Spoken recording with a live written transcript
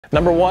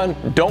Number one,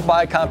 don't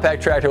buy a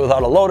compact tractor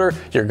without a loader.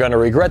 You're going to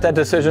regret that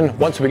decision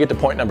once we get to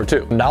point number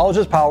two. Knowledge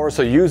is power,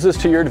 so use this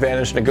to your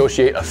advantage to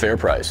negotiate a fair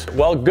price.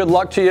 Well, good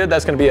luck to you.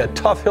 That's going to be a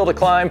tough hill to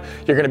climb.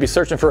 You're going to be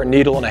searching for a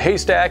needle in a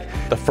haystack.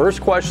 The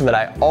first question that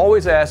I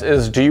always ask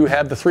is, do you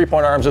have the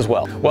 3-point arms as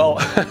well? Well,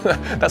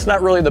 that's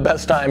not really the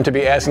best time to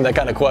be asking that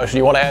kind of question.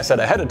 You want to ask that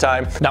ahead of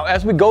time. Now,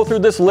 as we go through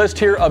this list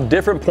here of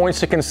different points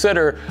to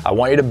consider, I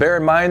want you to bear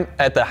in mind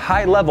at the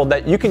high level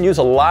that you can use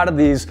a lot of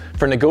these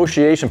for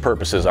negotiation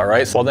purposes, all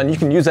right? So then you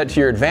can use that to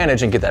your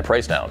advantage and get that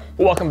price down.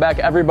 Welcome back,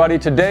 everybody.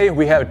 Today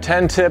we have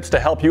 10 tips to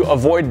help you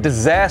avoid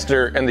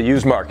disaster in the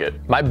used market.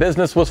 My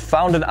business was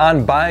founded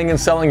on buying and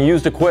selling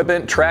used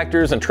equipment,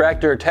 tractors, and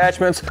tractor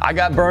attachments. I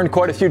got burned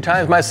quite a few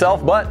times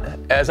myself, but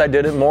as I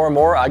did it more and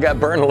more, I got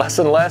burned less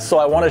and less, so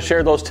I want to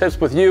share those tips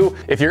with you.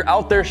 If you're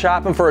out there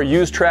shopping for a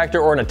used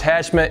tractor or an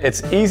attachment,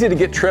 it's easy to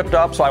get tripped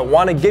up, so I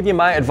want to give you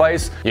my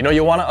advice. You know,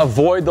 you want to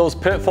avoid those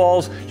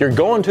pitfalls. You're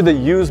going to the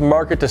used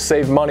market to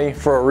save money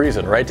for a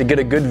reason, right? To get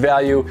a good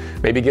value,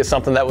 maybe get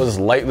something that was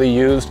lightly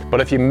used.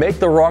 But if you make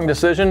the wrong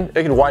decision,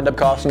 it could wind up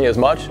costing you as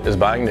much as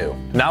buying new.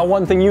 Now,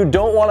 one thing you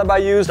don't want to buy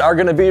used are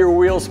going to be your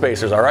wheel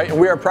spacers, all right? And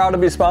we are proud to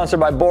be sponsored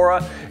by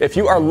Bora. If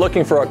you are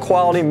looking for a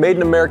quality,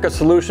 made-in-America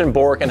solution,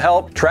 Bora can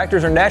help.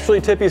 Tractors are naturally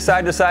tippy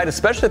side to side,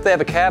 especially if they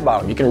have a cab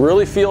on them. You can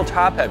really feel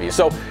top heavy.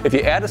 So if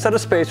you add a set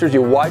of spacers,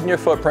 you widen your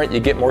footprint, you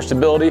get more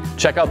stability.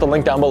 Check out the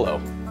link down below.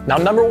 Now,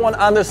 number one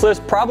on this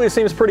list probably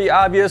seems pretty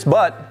obvious,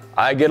 but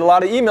I get a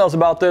lot of emails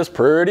about this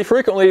pretty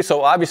frequently,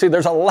 so obviously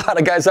there's a lot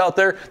of guys out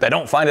there that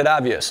don't find it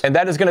obvious. And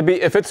that is going to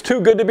be, if it's too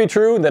good to be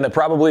true, then it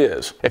probably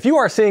is. If you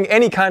are seeing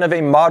any kind of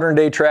a modern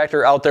day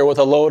tractor out there with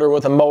a loader,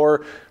 with a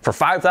mower for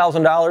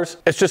 $5,000,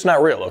 it's just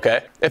not real,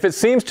 okay? If it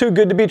seems too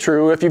good to be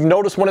true, if you've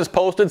noticed when it's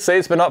posted, say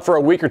it's been up for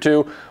a week or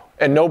two,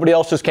 and nobody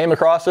else just came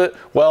across it,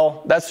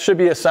 well, that should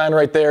be a sign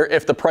right there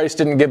if the price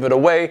didn't give it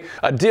away.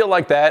 A deal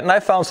like that, and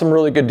I found some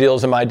really good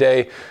deals in my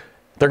day,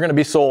 they're going to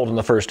be sold on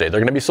the first day. They're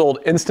going to be sold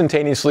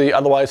instantaneously,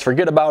 otherwise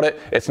forget about it.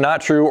 It's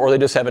not true, or they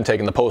just haven't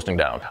taken the posting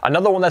down.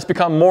 Another one that's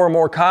become more and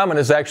more common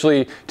is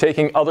actually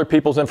taking other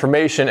people's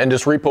information and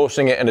just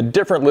reposting it in a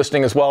different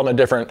listing as well, in a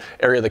different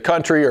area of the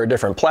country or a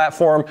different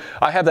platform.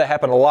 I have that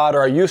happen a lot,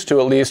 or I used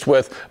to at least,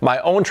 with my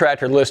own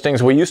tractor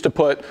listings. We used to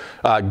put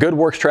Good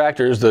Works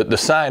Tractors, the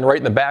sign right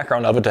in the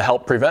background of it to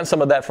help prevent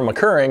some of that from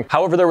occurring.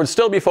 However, there would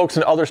still be folks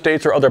in other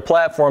states or other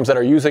platforms that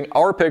are using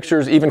our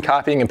pictures, even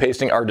copying and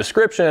pasting our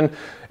description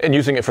and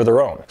using it for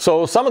their own.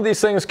 So some of these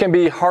things can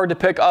be hard to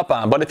pick up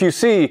on, but if you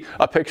see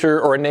a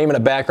picture or a name in a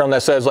background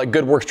that says like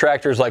Good Works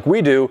Tractors like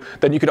we do,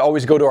 then you could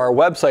always go to our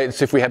website and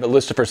see if we have it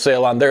listed for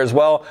sale on there as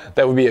well.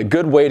 That would be a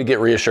good way to get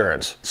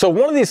reassurance. So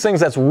one of these things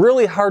that's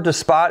really hard to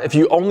spot if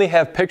you only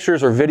have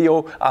pictures or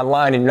video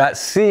online and you're not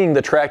seeing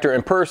the tractor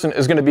in person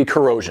is going to be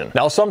corrosion.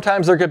 Now,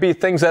 sometimes there could be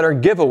things that are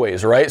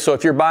giveaways, right? So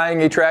if you're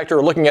buying a tractor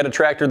or looking at a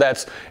tractor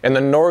that's in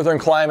the northern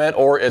climate,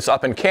 or it's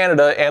up in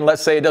Canada, and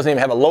let's say it doesn't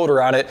even have a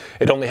loader on it,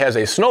 it only has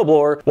a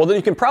snowblower, well, then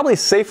you can probably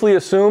safely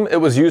assume it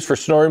was used for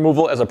snow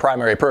removal as a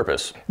primary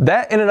purpose.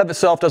 That in and of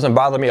itself doesn't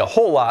bother me a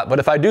whole lot, but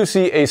if I do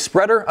see a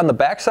spreader on the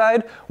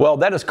backside, well,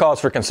 that is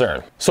cause for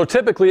concern. So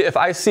typically, if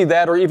I see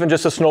that, or even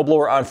just a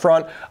snowblower on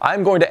front,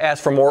 I'm going to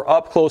ask for more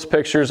up-close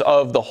pictures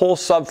of the whole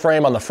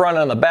subframe on the front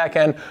and on the back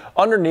end.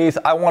 Underneath,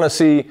 I want to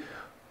see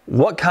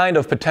what kind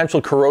of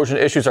potential corrosion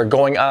issues are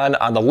going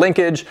on the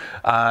linkage,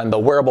 on the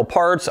wearable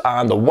parts,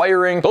 on the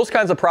wiring. Those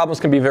kinds of problems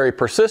can be very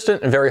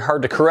persistent and very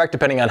hard to correct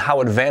depending on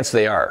how advanced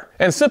they are.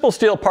 And simple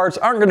steel parts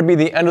aren't going to be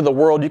the end of the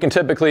world. You can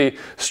typically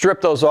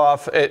strip those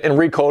off and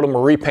recoat them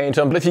or repaint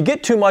them. But if you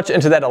get too much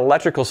into that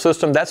electrical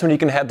system, that's when you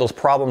can have those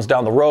problems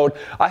down the road.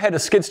 I had a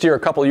skid steer a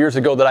couple years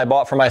ago that I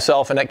bought for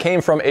myself, and it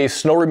came from a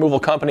snow removal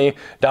company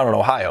down in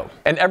Ohio.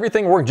 And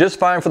everything worked just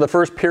fine for the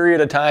first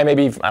period of time,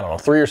 maybe, I don't know,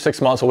 3 or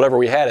 6 months or whatever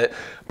we had it.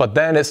 But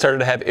then it started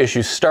to have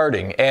issues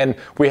starting, and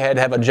we had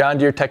to have a John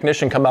Deere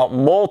technician come out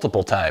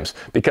multiple times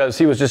because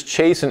he was just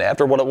chasing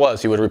after what it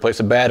was. He would replace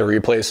a battery,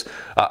 replace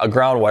a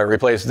ground wire,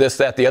 replace this,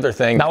 that, the other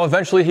thing. Now,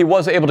 eventually he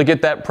was able to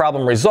get that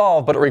problem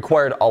resolved, but it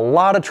required a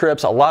lot of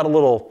trips, a lot of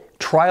little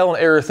trial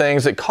and error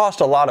things. It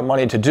cost a lot of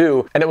money to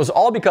do, and it was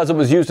all because it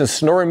was used in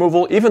snow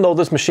removal, even though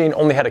this machine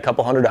only had a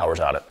couple hundred hours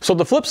on it. So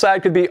the flip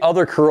side could be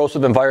other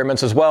corrosive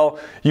environments as well.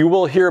 You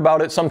will hear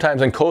about it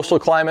sometimes in coastal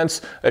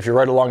climates, if you're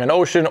right along an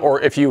ocean,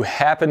 or if you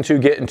happen to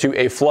get into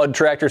a flood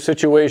tractor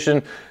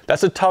situation.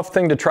 That's a tough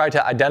thing to try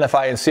to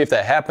identify and see if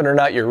that happened or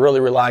not. You're really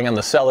relying on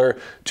the seller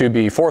to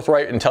be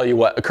forthright and tell you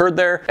what occurred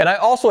there. And I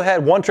also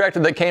had one tractor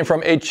that came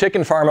from a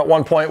chicken farm at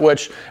one point,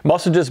 which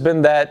must have just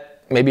been that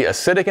maybe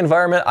acidic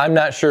environment, I'm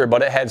not sure,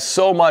 but it had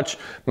so much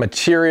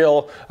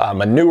material,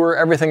 manure,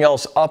 everything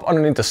else up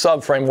underneath the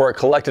subframe where it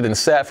collected and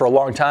sat for a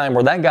long time,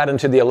 where that got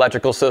into the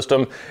electrical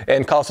system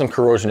and caused some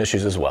corrosion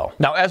issues as well.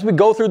 Now, as we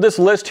go through this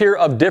list here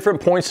of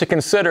different points to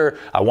consider,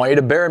 I want you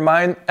to bear in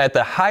mind at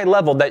the high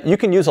level that you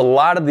can use a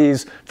lot of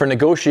these for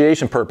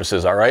negotiation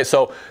purposes, all right?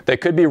 So they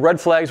could be red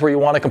flags where you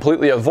want to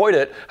completely avoid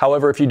it.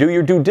 However, if you do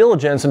your due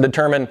diligence and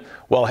determine,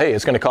 well, hey,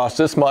 it's going to cost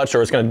this much,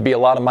 or it's going to be a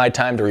lot of my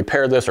time to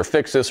repair this or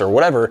fix this or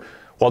whatever,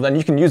 well then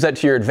you can use that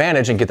to your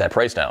advantage and get that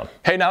price down.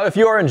 Hey, now if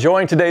you are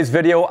enjoying today's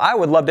video, I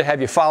would love to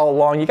have you follow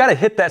along. You gotta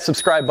hit that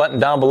subscribe button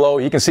down below.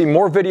 You can see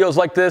more videos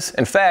like this.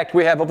 In fact,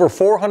 we have over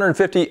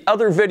 450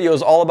 other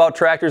videos all about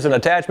tractors and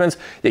attachments.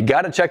 You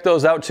gotta check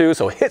those out too,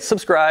 so hit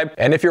subscribe.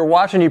 And if you're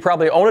watching, you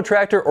probably own a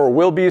tractor or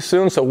will be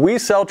soon, so we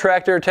sell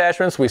tractor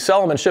attachments. We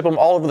sell them and ship them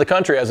all over the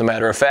country, as a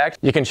matter of fact.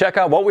 You can check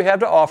out what we have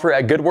to offer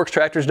at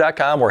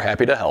goodworkstractors.com. We're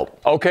happy to help.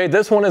 Okay,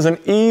 this one is an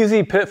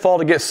easy pitfall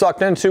to get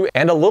sucked into,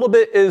 and a little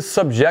bit is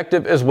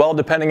subjective as well,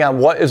 depending on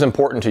what is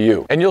important to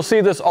you. And you'll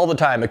see this all the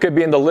time. It could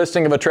be in the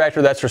listing of a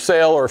tractor that's for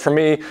sale, or for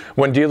me,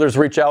 when dealers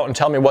reach out and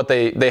tell me what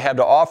they have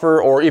to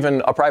offer, or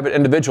even a private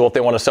individual if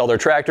they want to sell their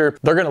tractor.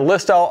 They're going to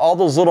list out all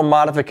those little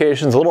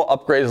modifications, little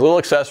upgrades, little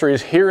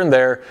accessories here and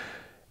there,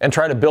 and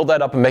try to build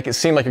that up and make it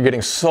seem like you're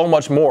getting so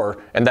much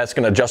more, and that's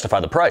going to justify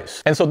the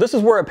price. And so this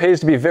is where it pays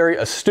to be very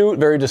astute,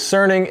 very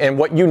discerning in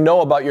what you know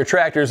about your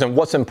tractors and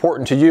what's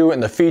important to you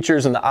and the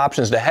features and the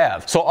options to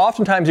have. So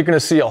oftentimes you're going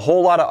to see a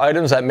whole lot of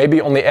items that maybe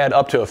only add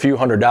up to a few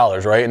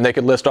 $100s, right? And they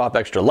could list off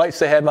extra lights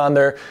they have on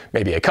there,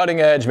 maybe a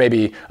cutting edge,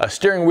 maybe a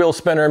steering wheel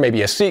spinner,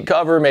 maybe a seat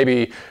cover,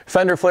 maybe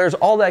fender flares,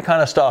 all that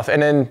kind of stuff.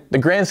 And in the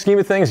grand scheme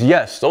of things,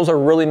 yes, those are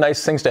really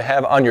nice things to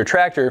have on your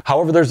tractor.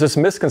 However, there's this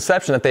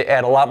misconception that they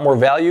add a lot more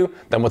value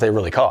than what they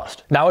really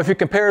cost. Now, if you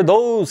compare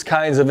those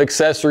kinds of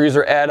accessories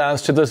or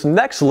add-ons to this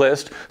next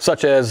list,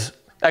 such as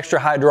extra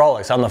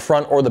hydraulics on the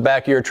front or the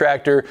back of your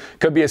tractor,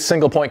 could be a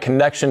single point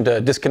connection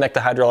to disconnect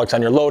the hydraulics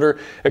on your loader,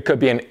 it could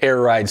be an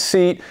air ride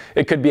seat,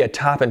 it could be a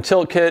top and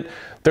tilt kit.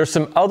 There's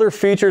some other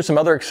features, some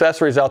other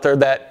accessories out there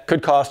that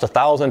could cost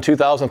 $1,000,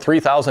 $2,000,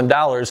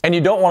 $3,000, and you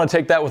don't want to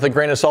take that with a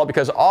grain of salt,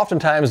 because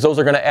oftentimes those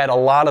are going to add a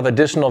lot of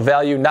additional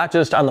value, not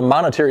just on the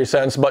monetary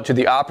sense, but to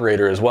the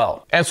operator as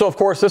well. And so of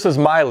course this is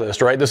my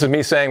list, right? This is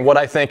me saying what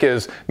I think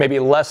is maybe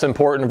less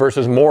important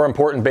versus more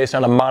important based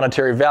on a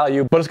monetary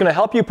value, but it's going to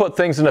help you put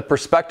things into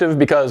perspective,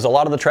 because a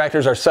lot of the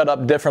tractors are set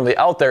up differently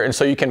out there, and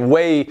so you can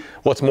weigh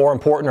what's more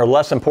important or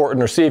less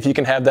important, or see if you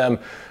can have them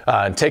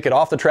take it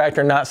off the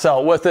tractor and not sell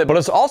it with it. But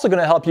it's also going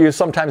to help you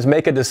sometimes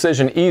make a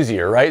decision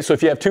easier, right? So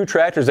if you have two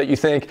tractors that you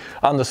think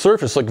on the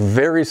surface look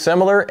very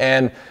similar,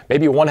 and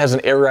maybe one has an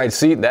air ride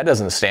seat, that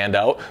doesn't stand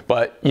out,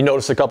 but you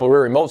notice a couple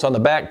rear remotes on the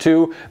back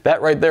too, that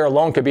right there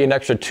alone could be an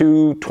extra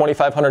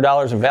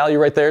 $2,500 in value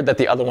right there that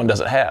the other one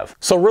doesn't have.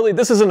 So really,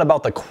 this isn't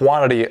about the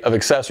quantity of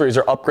accessories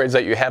or upgrades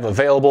that you have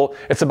available,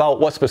 it's about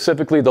what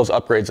specifically those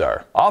upgrades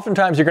are.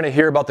 Oftentimes you're going to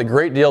hear about the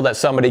great deal that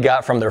somebody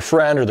got from their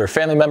friend or their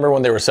family member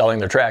when they were selling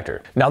their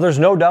tractor. Now there's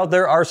no doubt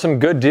there are some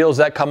good deals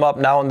that come up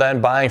now and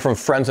then buying from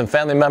friends and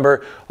family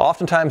member.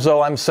 Oftentimes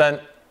though, I'm sent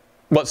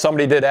what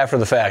somebody did after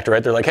the fact,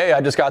 right? They're like, hey,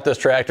 I just got this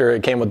tractor,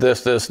 it came with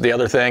this, the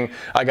other thing,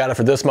 I got it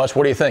for this much,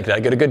 what do you think? Did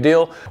I get a good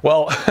deal?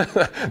 Well,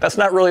 that's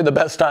not really the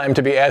best time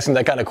to be asking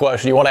that kind of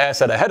question. You want to ask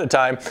that ahead of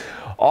time.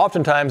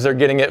 Oftentimes they're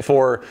getting it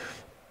for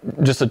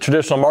just a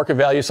traditional market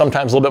value,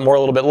 sometimes a little bit more, a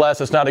little bit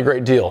less. It's not a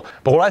great deal.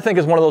 But what I think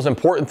is one of those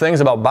important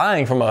things about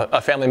buying from a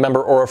family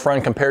member or a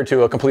friend compared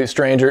to a complete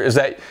stranger is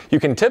that you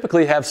can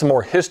typically have some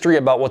more history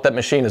about what that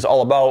machine is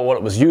all about, what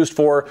it was used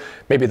for,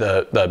 maybe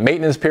the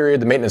maintenance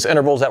period, the maintenance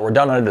intervals that were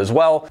done on it as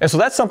well. And so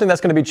that's something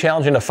that's going to be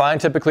challenging to find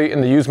typically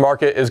in the used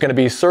market, is going to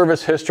be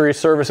service history,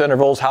 service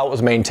intervals, how it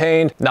was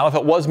maintained. Now, if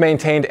it was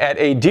maintained at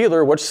a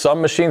dealer, which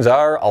some machines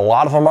are, a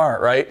lot of them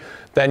aren't, right?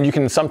 Then you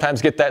can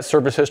sometimes get that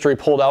service history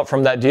pulled out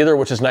from that dealer,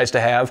 which is nice to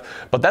have.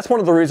 But that's one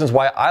of the reasons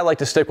why I like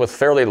to stick with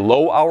fairly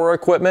low hour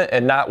equipment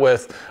and not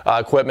with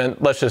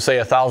equipment, let's just say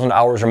 1,000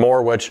 hours or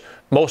more, which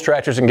most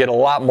tractors can get a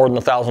lot more than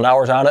 1,000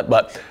 hours on it.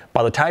 But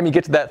by the time you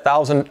get to that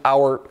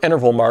 1,000-hour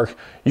interval mark,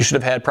 you should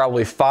have had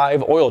probably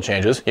 5 oil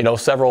changes, you know,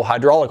 several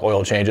hydraulic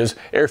oil changes,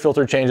 air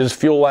filter changes,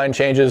 fuel line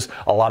changes,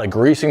 a lot of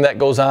greasing that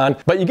goes on.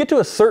 But you get to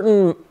a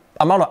certain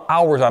amount of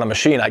hours on a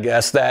machine, I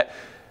guess, that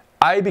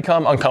I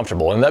become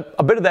uncomfortable, and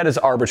a bit of that is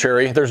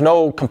arbitrary. There's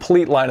no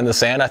complete line in the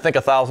sand. I think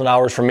 1,000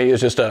 hours for me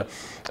is just a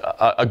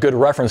good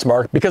reference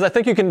mark, because I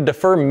think you can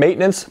defer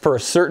maintenance for a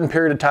certain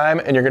period of time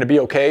and you're going to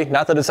be okay.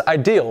 Not that it's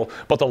ideal,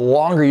 but the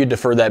longer you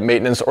defer that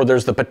maintenance, or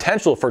there's the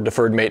potential for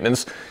deferred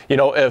maintenance, you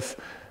know, if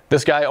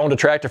this guy owned a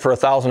tractor for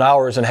 1,000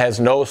 hours and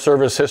has no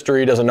service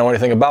history, doesn't know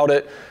anything about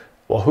it,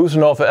 well, who's to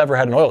know if it ever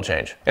had an oil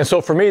change? And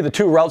so for me, the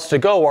two routes to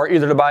go are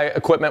either to buy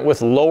equipment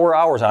with lower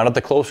hours on it,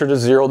 the closer to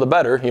zero, the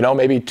better, you know,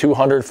 maybe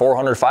 200,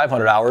 400,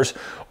 500 hours,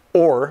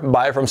 or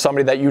buy from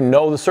somebody that you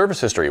know the service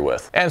history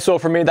with. And so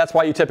for me, that's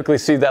why you typically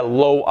see that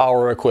low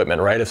hour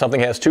equipment, right? If something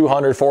has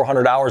 200,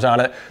 400 hours on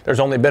it, there's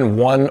only been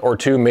 1 or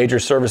 2 major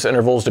service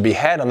intervals to be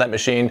had on that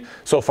machine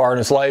so far in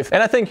its life.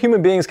 And I think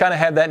human beings kind of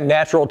have that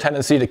natural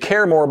tendency to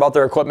care more about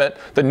their equipment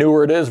the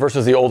newer it is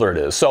versus the older it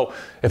is. So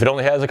if it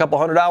only has a couple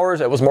hundred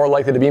hours, it was more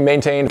likely to be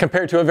maintained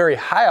compared to a very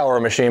high hour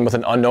machine with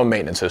an unknown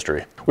maintenance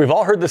history. We've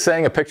all heard the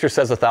saying, a picture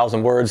says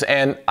 1,000 words,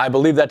 and I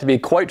believe that to be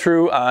quite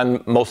true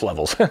on most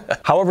levels.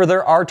 However,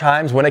 there are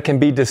times when it can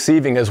be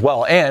deceiving as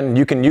well, and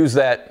you can use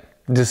that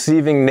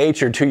deceiving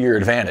nature to your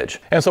advantage.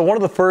 And so one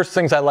of the first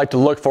things I like to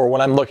look for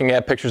when I'm looking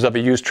at pictures of a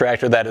used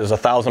tractor that is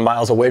 1,000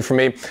 miles away from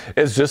me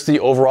is just the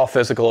overall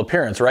physical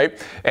appearance,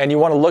 right? And you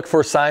want to look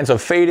for signs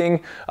of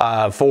fading,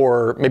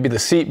 for maybe the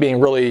seat being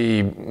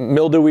really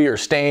mildewy or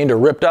stained or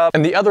ripped up.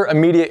 And the other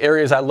immediate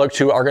areas I look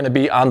to are going to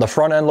be on the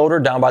front end loader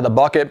down by the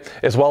bucket,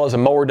 as well as a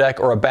mower deck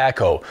or a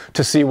backhoe,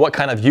 to see what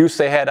kind of use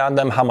they had on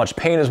them, how much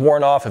paint is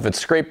worn off, if it's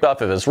scraped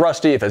up, if it's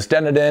rusty, if it's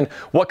dented in,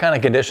 what kind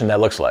of condition that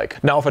looks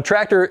like. Now, if a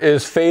tractor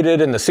is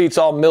faded and the seat's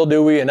all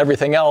mildewy and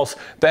everything else,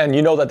 then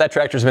you know that that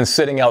tractor's been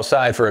sitting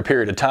outside for a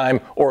period of time,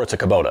 or it's a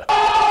Kubota.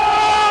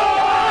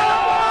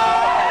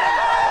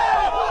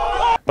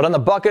 But on the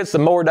buckets, the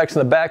mower decks,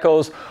 and the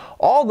backhoes,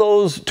 all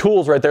those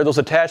tools right there, those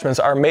attachments,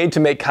 are made to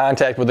make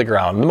contact with the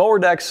ground. The mower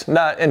decks,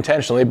 not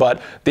intentionally,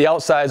 but the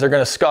outsides are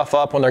going to scuff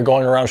up when they're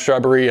going around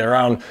shrubbery and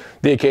around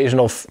the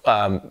occasional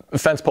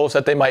fence post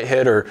that they might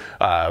hit, or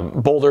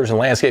boulders and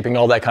landscaping,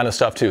 all that kind of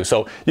stuff too.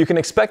 So you can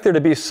expect there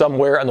to be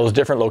somewhere in those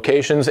different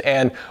locations,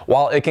 and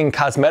while it can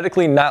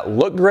cosmetically not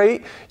look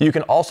great, you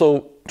can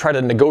also try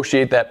to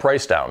negotiate that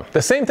price down.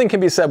 The same thing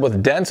can be said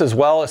with dents as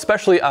well,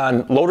 especially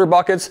on loader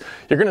buckets.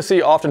 You're going to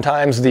see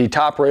oftentimes the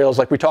top rails,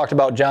 like we talked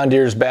about John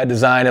Deere's bad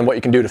design and what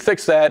you can do to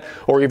fix that,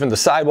 or even the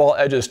sidewall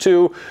edges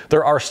too.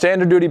 There are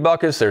standard duty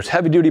buckets, there's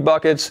heavy duty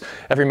buckets.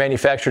 Every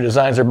manufacturer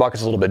designs their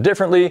buckets a little bit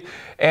differently.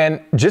 And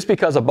just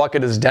because a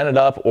bucket is dented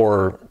up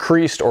or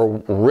creased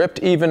or ripped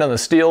even on the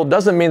steel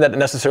doesn't mean that it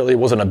necessarily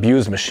was an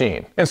abused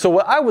machine. And so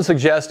what I would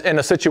suggest in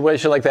a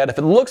situation like that, if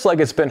it looks like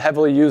it's been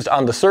heavily used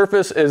on the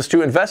surface, is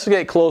to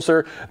investigate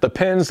closer the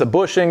pins, the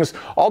bushings,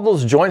 all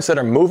those joints that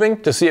are moving,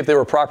 to see if they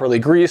were properly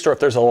greased, or if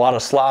there's a lot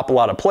of slop, a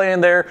lot of play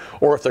in there,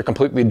 or if they're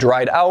completely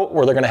dried out,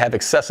 or they're going to have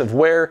excessive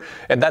wear.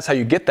 And that's how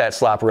you get that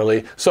slop,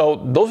 really.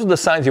 So those are the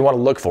signs you want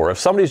to look for. If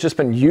somebody's just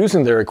been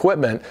using their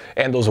equipment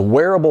and those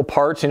wearable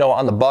parts, you know,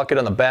 on the bucket,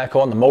 on the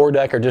backhoe, on the mower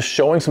deck, are just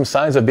showing some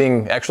signs of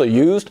being actually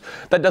used,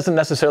 that doesn't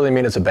necessarily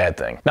mean it's a bad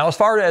thing. Now, as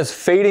far as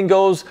fading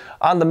goes,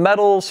 on the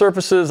metal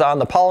surfaces, on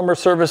the polymer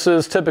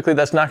surfaces, typically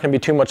that's not going to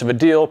be too much of a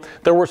deal.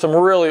 There were some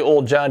really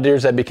old John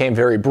Deere's that became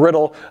very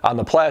brittle on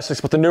the plastics,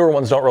 but the newer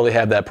ones don't really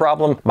have that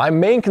problem. My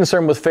main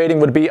concern with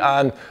fading would be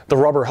on the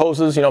rubber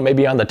hoses, you know,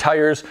 maybe on the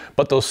tires,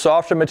 but those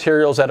softer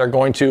materials that are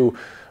going to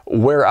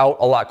wear out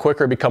a lot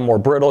quicker, become more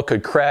brittle,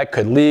 could crack,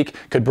 could leak,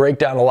 could break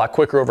down a lot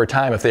quicker over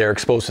time if they are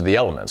exposed to the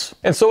elements.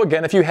 And so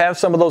again, if you have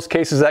some of those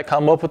cases that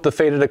come up with the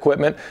faded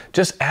equipment,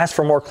 just ask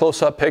for more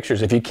close-up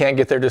pictures. If you can't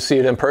get there to see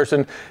it in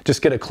person,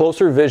 just get a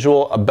closer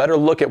visual, a better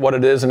look at what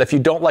it is, and if you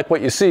don't like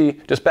what you see,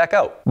 just back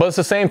out. But it's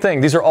the same thing.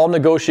 These are all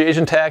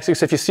negotiation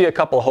tactics. If you see a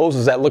couple of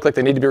hoses that look like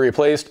they need to be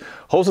replaced,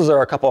 hoses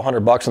are a couple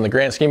 $100 in the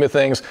grand scheme of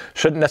things.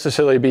 Shouldn't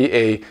necessarily be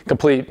a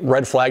complete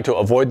red flag to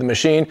avoid the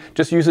machine.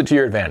 Just use it to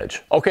your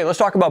advantage. Okay, let's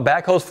talk about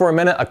backhoes for a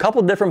minute. A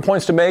couple different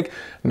points to make.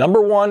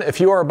 Number one, if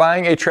you are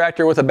buying a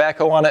tractor with a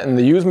backhoe on it in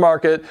the used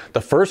market,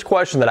 the first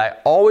question that I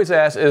always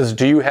ask is,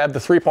 do you have the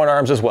 3-point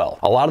arms as well?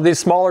 A lot of these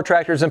smaller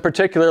tractors in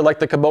particular, like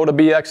the Kubota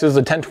BXs,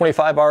 the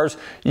 1025Rs,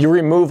 you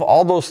remove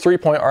all those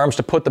 3-point arms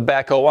to put the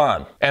backhoe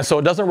on. And so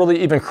it doesn't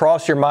really even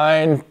cross your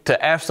mind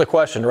to ask the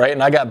question, right?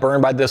 And I got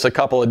burned by this a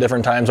couple of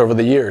different times over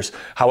the years.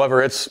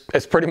 However, it's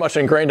pretty much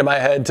ingrained in my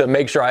head to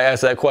make sure I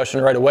ask that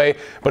question right away.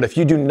 But if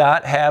you do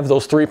not have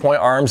those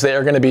 3-point arms, they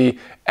are going to be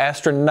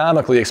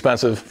astronomically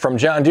expensive, from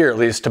John Deere at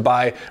least, to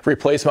buy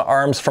replacement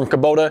arms from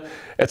Kubota.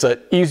 It's an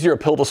easier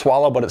pill to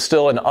swallow, but it's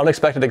still an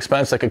unexpected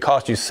expense that could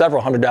cost you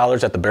several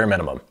 $100s at the bare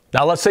minimum.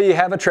 Now, let's say you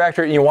have a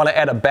tractor and you want to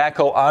add a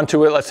backhoe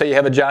onto it. Let's say you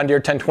have a John Deere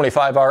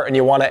 1025R and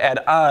you want to add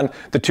on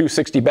the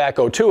 260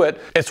 backhoe to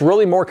it. It's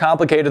really more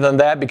complicated than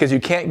that, because you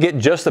can't get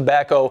just the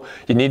backhoe.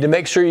 You need to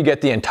make sure you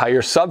get the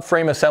entire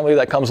subframe assembly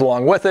that comes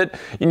along with it.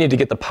 You need to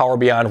get the Power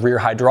Beyond rear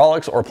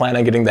hydraulics, or plan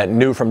on getting that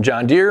new from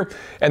John Deere.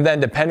 And then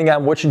depending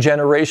on which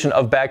generation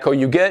of backhoe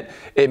you get,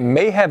 it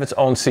may have its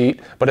own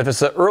seat, but if it's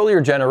the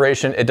earlier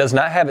generation, it does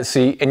not have its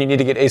seat, and you need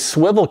to get a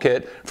swivel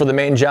kit for the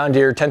main John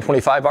Deere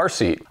 1025R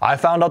seat. I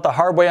found out the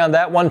hard way on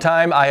that one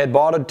time. I had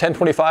bought a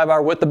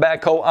 1025R with the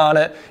backhoe on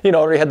it. You know,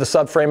 it already had the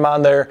subframe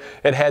on there.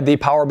 It had the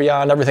Power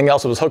Beyond, everything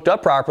else. It was hooked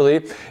up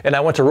properly, and I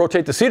went to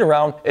rotate the seat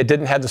around. It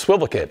didn't have the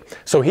swivel kit.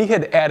 So he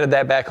had added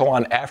that backhoe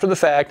on after the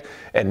fact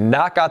and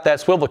not got that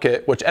swivel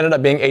kit, which ended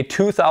up being a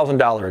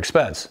 $2,000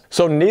 expense.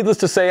 So needless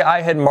to say,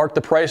 I had marked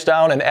the price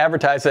down and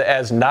advertised it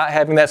as not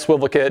having that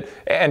swivel kit,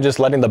 and just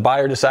letting the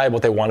buyer decide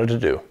what they wanted to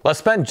do. Let's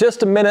spend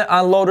just a minute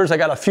on loaders. I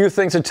got a few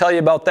things to tell you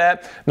about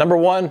that. Number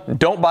one,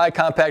 don't buy a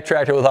compact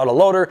tractor without a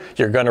loader.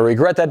 You're going to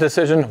regret that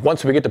decision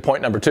once we get to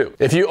point number two.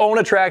 If you own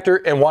a tractor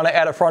and want to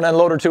add a front end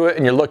loader to it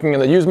and you're looking in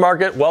the used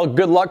market, well,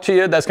 good luck to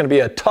you. That's going to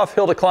be a tough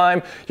hill to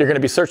climb. You're going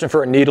to be searching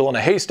for a needle in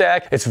a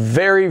haystack. It's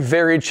very,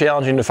 very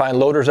challenging to find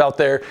loaders out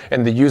there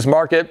in the used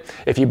market.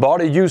 If you bought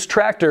a used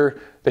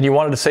tractor, then you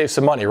wanted to save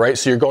some money, right?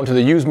 So you're going to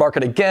the used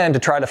market again to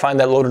try to find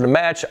that loader to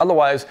match.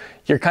 Otherwise,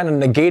 you're kind of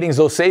negating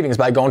those savings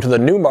by going to the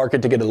new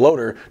market to get a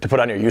loader to put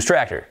on your used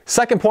tractor.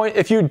 Second point,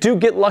 if you do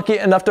get lucky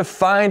enough to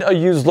find a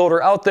used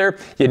loader out there,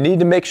 you need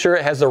to make sure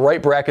it has the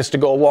right brackets to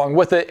go along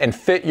with it and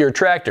fit your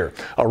tractor.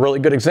 A really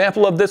good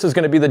example of this is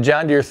going to be the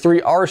John Deere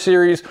 3R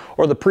series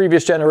or the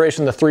previous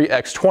generation, the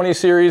 3X20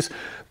 series.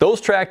 Those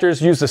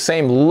tractors use the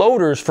same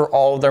loaders for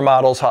all of their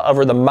models.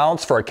 However, the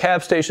mounts for a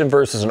cab station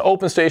versus an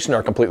open station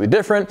are completely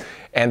different,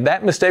 and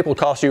that mistake will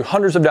cost you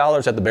hundreds of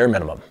dollars at the bare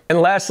minimum. And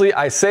lastly,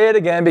 I say it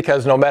again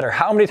because no matter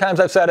how many times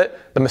I've said it,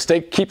 the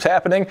mistake keeps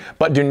happening,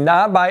 but do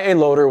not buy a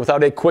loader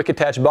without a quick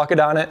attach bucket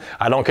on it.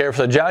 I don't care if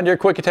it's a John Deere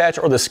quick attach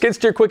or the skid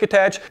steer quick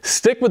attach.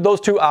 Stick with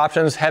those two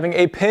options. Having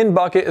a pin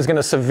bucket is going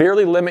to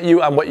severely limit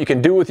you on what you can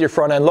do with your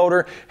front end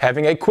loader.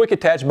 Having a quick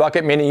attach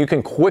bucket, meaning you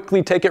can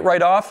quickly take it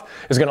right off,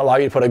 is going to allow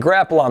you to put a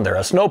grapple on there,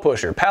 a snow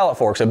pusher, pallet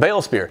forks, a bale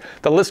spear.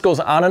 The list goes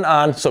on and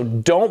on, so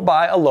don't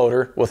buy a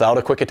loader without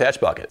a quick attach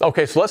bucket.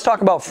 Okay, so let's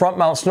talk about front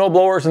mount snow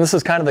blowers, and this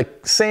is kind of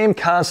the same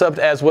concept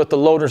as with the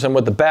loaders and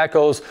with the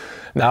backhoes.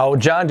 Now,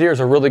 John Deere is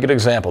a really good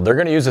example. They're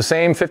going to use the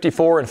same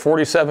 54 and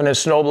 47 inch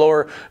snow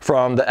blower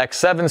from the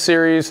X7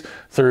 series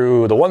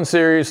through the 1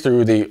 series,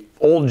 through the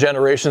old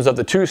generations of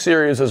the 2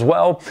 series as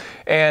well.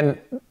 And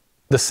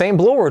the same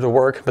blower to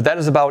work, but that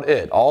is about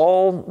it.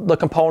 All the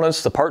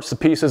components, the parts, the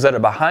pieces that are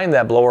behind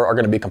that blower are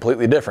going to be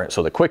completely different.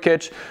 So the quick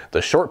hitch, the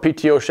short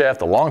PTO shaft,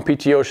 the long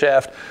PTO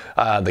shaft,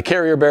 the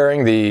carrier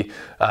bearing, the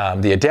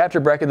adapter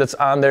bracket that's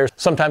on there,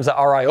 sometimes the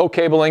RIO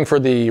cabling for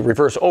the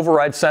reverse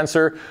override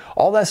sensor.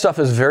 All that stuff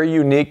is very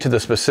unique to the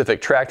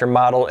specific tractor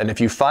model, and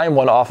if you find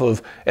one off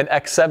of an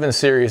X7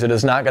 series, it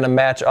is not going to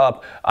match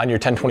up on your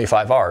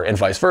 1025R and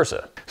vice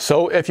versa.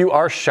 So if you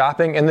are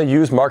shopping in the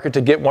used market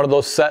to get one of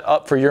those set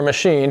up for your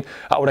machine,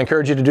 I would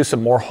encourage you to do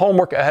some more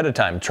homework ahead of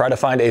time. Try to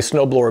find a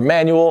snowblower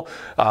manual,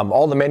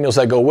 all the manuals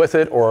that go with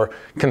it, or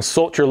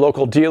consult your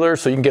local dealer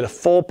so you can get a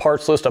full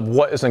parts list of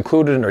what is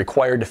included and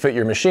required to fit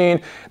your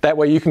machine. That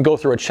way you can go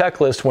through a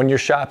checklist when you're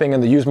shopping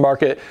in the used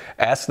market.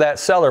 Ask that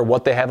seller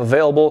what they have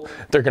available.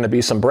 There are going to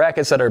be some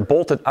brackets that are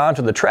bolted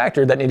onto the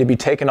tractor that need to be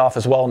taken off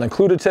as well and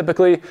included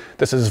typically.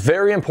 This is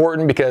very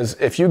important because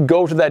if you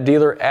go to that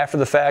dealer after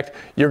the fact,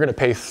 you're going to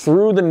pay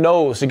through the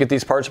nose to get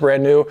these parts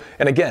brand new.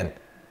 And again,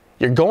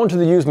 you're going to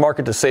the used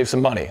market to save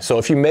some money. So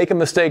if you make a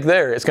mistake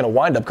there, it's going to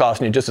wind up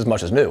costing you just as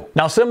much as new.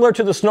 Now, similar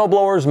to the snow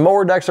blowers,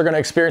 mower decks are going to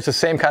experience the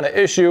same kind of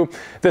issue.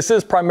 This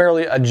is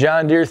primarily a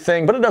John Deere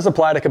thing, but it does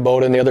apply to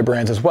Kubota and the other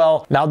brands as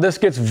well. Now, this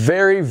gets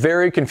very,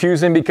 very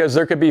confusing because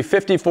there could be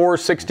 54,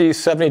 60,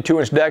 72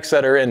 inch decks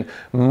that are in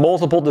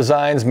multiple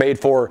designs made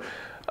for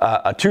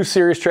a 2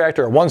 series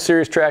tractor, a 1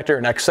 series tractor,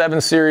 an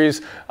X7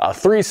 series, a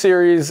 3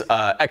 series,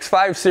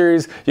 X5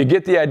 series. You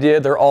get the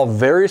idea. They're all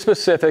very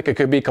specific. It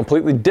could be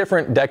completely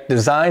different deck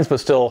designs, but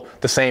still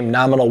the same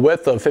nominal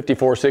width of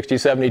 54, 60,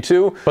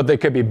 72. But they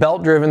could be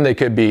belt driven. They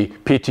could be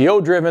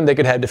PTO driven. They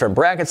could have different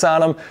brackets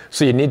on them.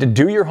 So you need to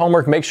do your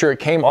homework, make sure it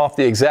came off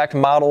the exact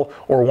model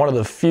or one of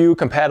the few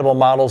compatible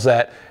models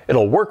that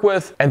it'll work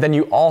with. And then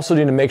you also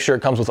need to make sure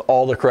it comes with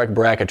all the correct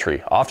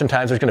bracketry.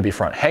 Oftentimes there's going to be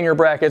front hanger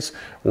brackets,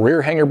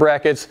 rear hanger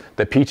brackets,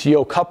 the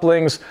PTO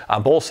couplings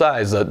on both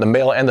sides, the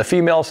male and the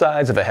female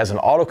sides, if it has an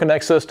auto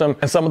connect system.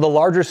 And some of the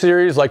larger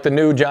series, like the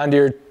new John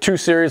Deere 2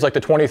 series, like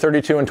the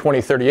 2032 and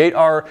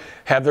 2038R,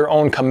 have their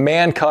own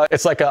command cut.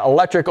 It's like an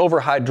electric over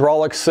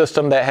hydraulic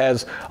system that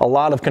has a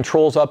lot of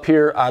controls up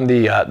here on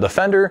the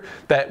fender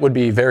that would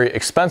be very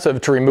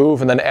expensive to remove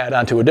and then add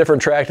onto a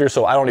different tractor,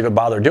 so I don't even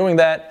bother doing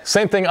that.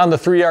 Same thing on the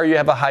 3R, you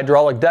have a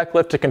hydraulic deck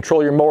lift to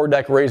control your mower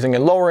deck raising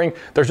and lowering.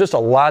 There's just a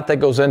lot that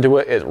goes into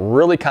it. It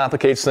really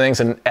complicates things,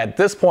 and at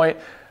this point,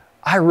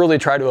 I really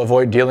try to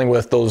avoid dealing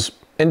with those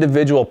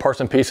individual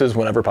parts and pieces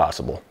whenever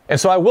possible. And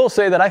so I will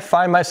say that I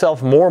find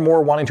myself more and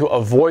more wanting to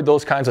avoid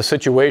those kinds of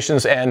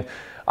situations, and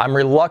I'm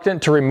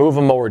reluctant to remove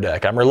a mower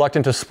deck. I'm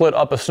reluctant to split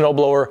up a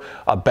snowblower,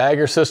 a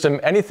bagger system,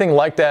 anything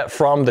like that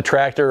from the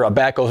tractor. A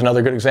backhoe is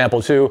another good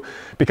example too,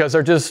 because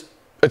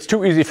it's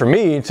too easy for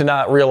me to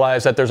not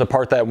realize that there's a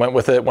part that went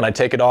with it when I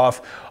take it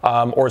off,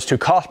 or it's too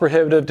cost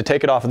prohibitive to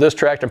take it off of this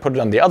tractor and put it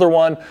on the other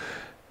one.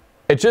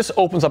 It just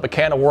opens up a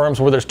can of worms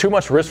where there's too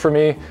much risk for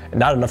me and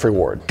not enough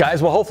reward.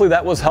 Guys, well, hopefully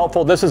that was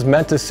helpful. This is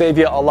meant to save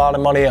you a lot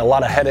of money and a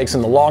lot of headaches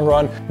in the long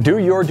run. Do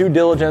your due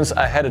diligence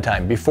ahead of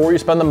time before you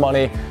spend the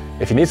money.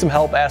 If you need some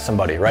help, ask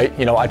somebody, right?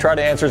 You know, I try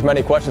to answer as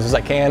many questions as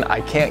I can. I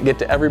can't get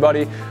to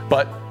everybody,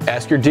 but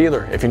ask your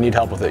dealer if you need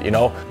help with it, you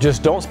know?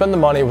 Just don't spend the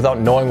money without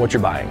knowing what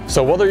you're buying.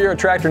 So whether you're a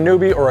tractor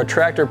newbie or a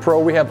tractor pro,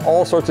 we have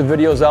all sorts of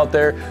videos out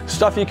there,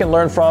 stuff you can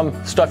learn from,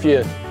 stuff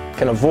you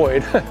can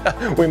avoid.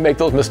 We make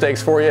those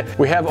mistakes for you.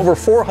 We have over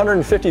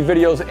 450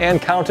 videos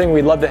and counting.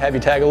 We'd love to have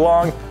you tag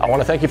along. I want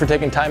to thank you for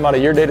taking time out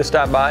of your day to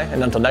stop by,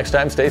 and until next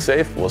time, stay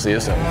safe. We'll see you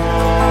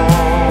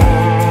soon.